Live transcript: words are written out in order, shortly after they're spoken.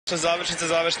Završnica,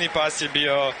 završni pas je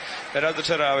bio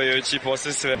razočaravajući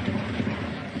posle sve.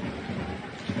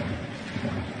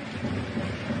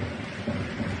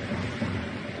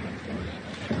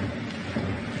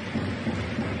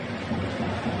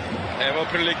 Evo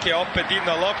prilike, opet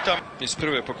divna lopta. Iz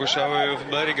prve pokušavaju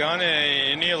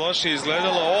Blerigane i nije loše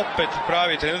izgledalo. Opet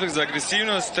pravi trenutak za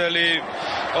agresivnost, ali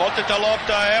oteta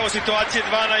lopta. Evo situacije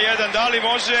 2-1. Da li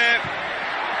može?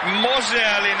 Može,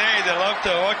 ali ne ide lopta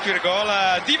u okvir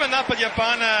gola. Divan napad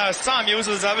Japana, sam je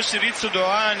uzeo završi Ricu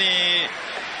Doan i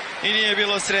nije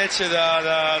bilo sreće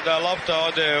da lopta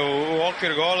ode u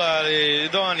okvir gola, ali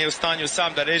Doan je u stanju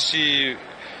sam da reši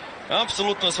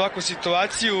apsolutno svaku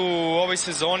situaciju u ovoj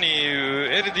sezoni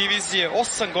Eredivisie.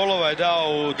 8 golova je dao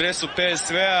u dresu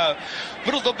PSV-a.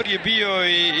 Vrlo dobar je bio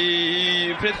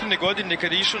i prethodne godine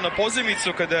kada je išao na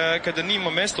pozemicu, kada nije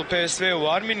imao mesto u PSV u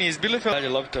Armeniji. Iz Bielefeld dalje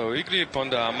lopta u igri, pa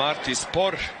onda Marti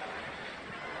spor.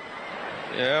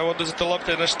 Evo oduzeta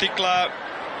lopta jedna štikla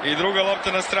i druga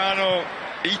lopta na stranu.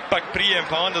 Ipak prijem,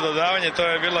 pa onda dodavanje, to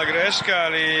je bila greška,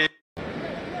 ali...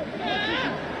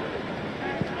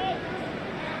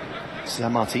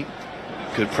 Marti,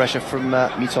 good pressure from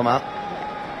Mitoma.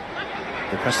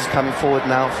 The press is coming forward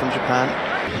now from Japan.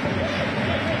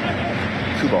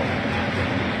 Kubo.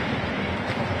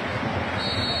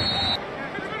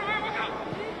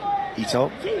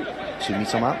 Ito to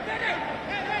Mitoma.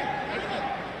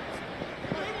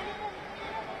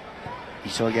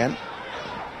 Ito again.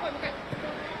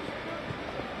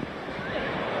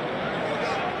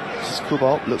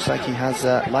 Kubo looks like he has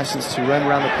license to roam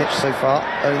around the pitch so far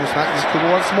early in this match. This is Kubo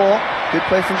once more. Good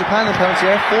play from Japan in the penalty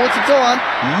area. Forward to Doan.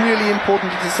 Really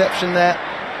important interception there.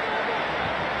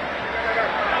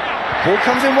 Ball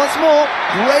comes in once more.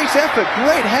 Great effort,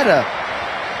 great header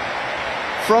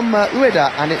from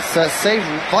Ueda, and it's saved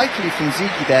vitally from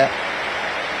Ziki there.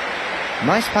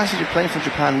 Nice passage of play from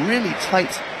Japan. Really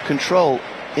tight control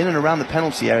in and around the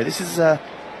penalty area. This is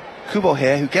Kubo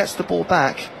here, who gets the ball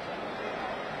back.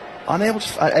 Able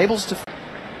to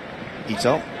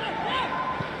Ito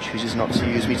chooses not to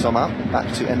use Mitoma.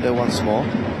 Back to Endo once more.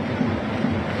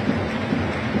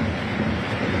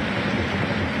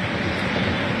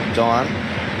 Doan.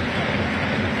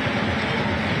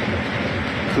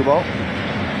 Kubo.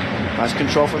 Nice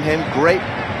control from him. Great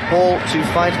ball to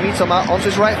find Mitoma onto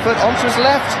his right foot, onto his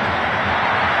left.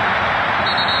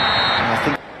 And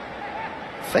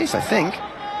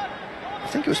I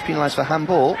think it was penalised for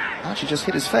handball. Actually just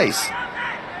hit his face.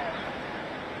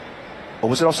 Or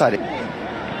was it offside?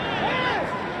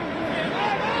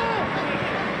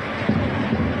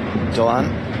 Doan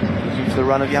looking for the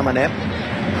run of Yamane.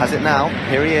 Has it now.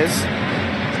 Here he is.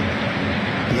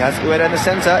 He has Ueda in the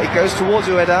centre. It goes towards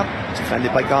Ueda.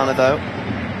 Defended by Ghana though.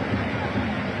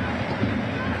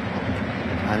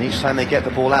 And each time they get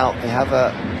the ball out, they have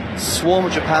a swarm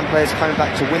of Japan players coming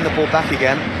back to win the ball back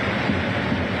again.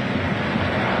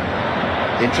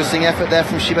 Interesting effort there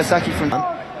from Shibasaki from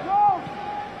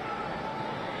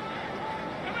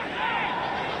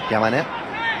Yamane.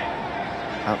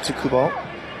 Out to Kubo.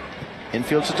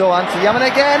 Infield to Doan, to Yamane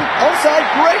again. Onside,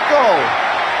 great goal!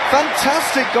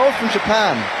 Fantastic goal from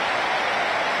Japan.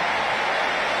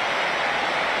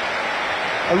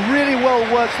 A really well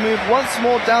worked move once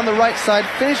more down the right side,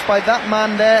 finished by that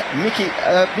man there, Miki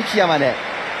Yamane.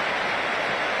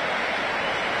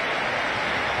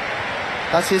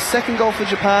 That's his second goal for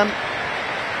Japan,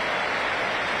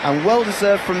 and well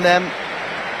deserved from them,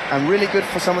 and really good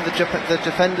for some of the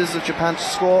defenders of Japan to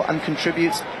score and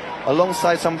contribute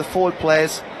alongside some of the forward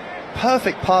players.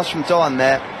 Perfect pass from Doan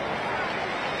there.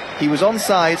 He was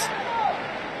onside.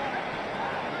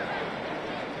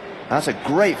 That's a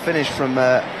great finish from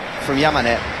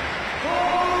Yamane.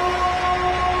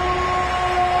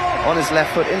 On his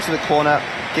left foot into the corner,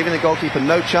 giving the goalkeeper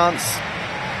no chance.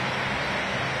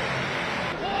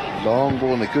 Long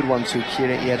ball and a good one to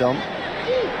Kirin Cup.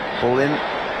 Ball in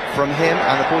from him,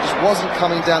 and the ball just wasn't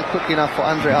coming down quickly enough for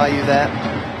Andre Ayew there.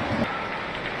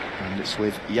 And it's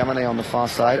with Yamane on the far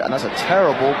side, and that's a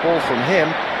terrible ball from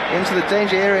him into the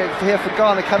danger area here for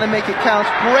Ghana. Can they make it count?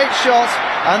 Great shot,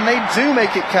 and they do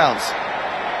make it count.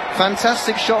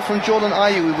 Fantastic shot from Jordan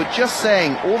Ayew. We were just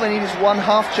saying all they need is one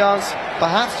half chance,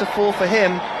 perhaps to fall for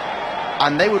him,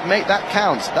 and they would make that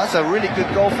count. That's a really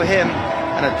good goal for him.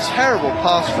 And a terrible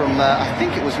pass from, I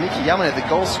think it was Miki Yamane, the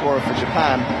goal scorer for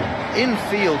Japan,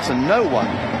 infield to no one.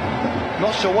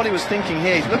 Not sure what he was thinking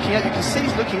here. He's looking at, you can see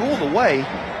he's looking all the way.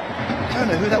 I don't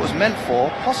know who that was meant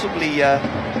for.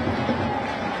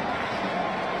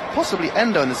 Possibly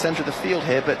Endo in the centre of the field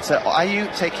here, but Ayew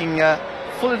taking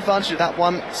full advantage of that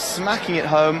one, smacking it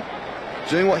home,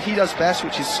 doing what he does best,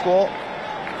 which is score.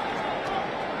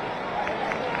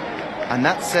 and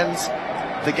that sends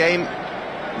the game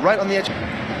right on the edge.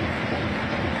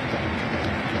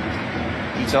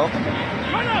 Ito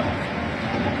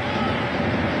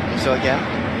again,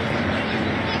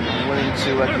 willing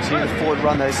to continue the forward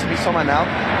run. There's Mitoma now.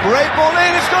 Great ball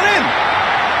in, it's gone in!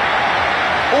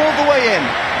 All the way in.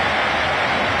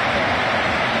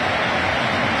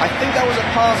 I think that was a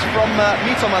pass from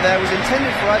Mitoma there. It was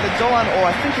intended for either Doğan or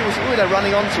I think it was Ueda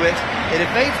running onto it. It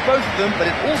evades both of them, but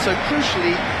it also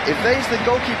crucially evades the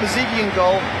goalkeeper Zigian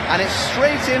goal, and it's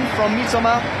straight in from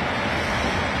Mitoma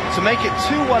to make it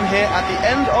 2-1 here at the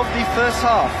end of the first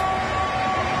half.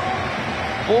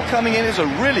 Ball coming in is a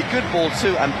really good ball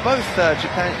too, and both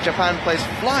Japan players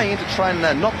flying in to try and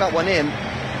knock that one in.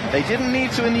 They didn't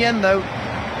need to in the end though.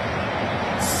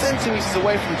 Centimetres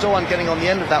away from Doğan getting on the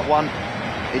end of that one.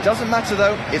 It doesn't matter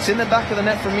though, it's in the back of the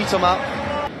net from Mitoma.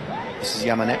 This is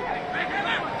Yamane.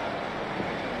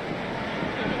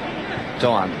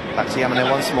 Doğan, back to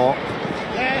Yamane once more.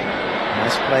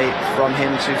 Nice play from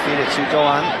him to feed it to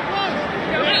Doğan,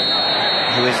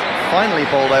 who is finally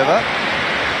bowled over.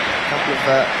 A couple of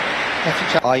hefty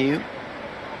shots. Ayew.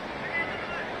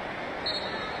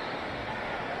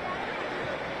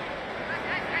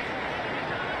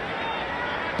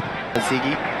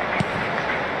 Ziggy.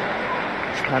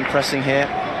 Japan pressing here,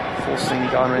 forcing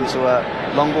Ghana into a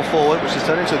long ball forward, which has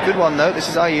turned into a good one though. This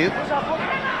is Ayew.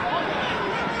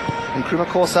 And Nkrumah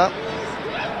Korsah.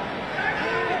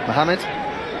 Mohamed.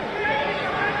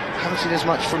 Haven't seen as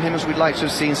much from him as we'd like to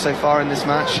have seen so far in this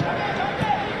match.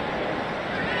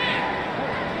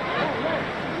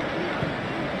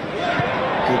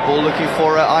 Good ball looking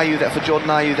for Ayew there, for Jordan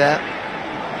Ayew there.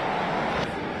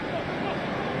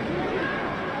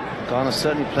 Ghana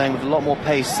certainly playing with a lot more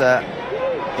pace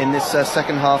in this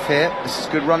second half here. This is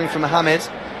good running from Mohamed.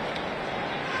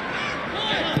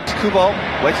 Kubo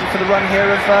waiting for the run here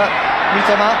of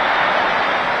Mitoma.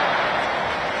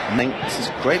 This is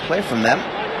a great play from them.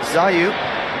 Ayew.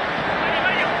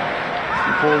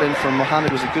 The ball in from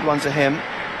Mohamed was a good one to him.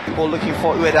 The ball looking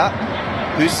for Ueda,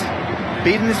 who's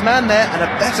beating his man there, and a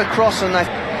better cross on that.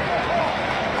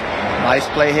 Nice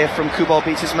play here from Kubo,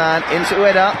 beats his man into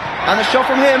Ueda, and a shot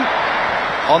from him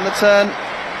on the turn.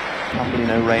 Happily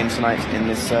no rain tonight in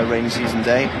this rainy season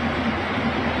day.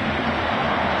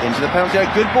 Into the penalty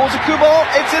area, good ball to Kubo,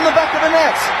 it's in the back of the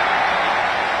net.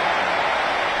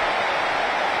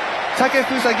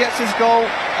 Takefusa gets his goal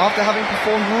after having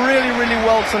performed really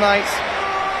well tonight.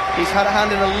 He's had a hand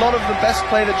in a lot of the best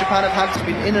play that Japan have had. He's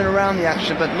been in and around the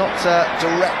action, but not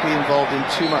directly involved in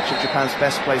too much of Japan's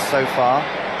best play so far.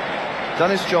 Done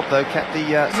his job though, kept the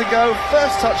go,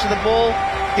 first touch of the ball,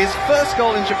 his first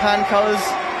goal in Japan colours,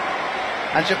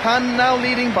 and Japan now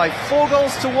leading by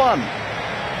 4-1.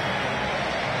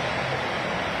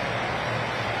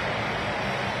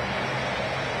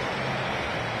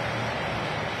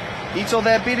 Ito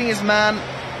there beating his man.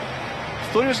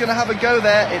 Thought he was going to have a go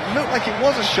there. It looked like it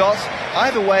was a shot.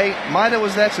 Either way, Maeda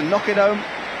was there to knock it home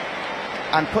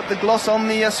and put the gloss on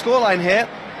the scoreline here.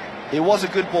 It was a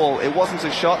good ball. It wasn't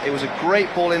a shot. It was a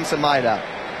great ball into Maeda.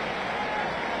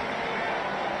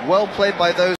 Well played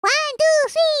by those.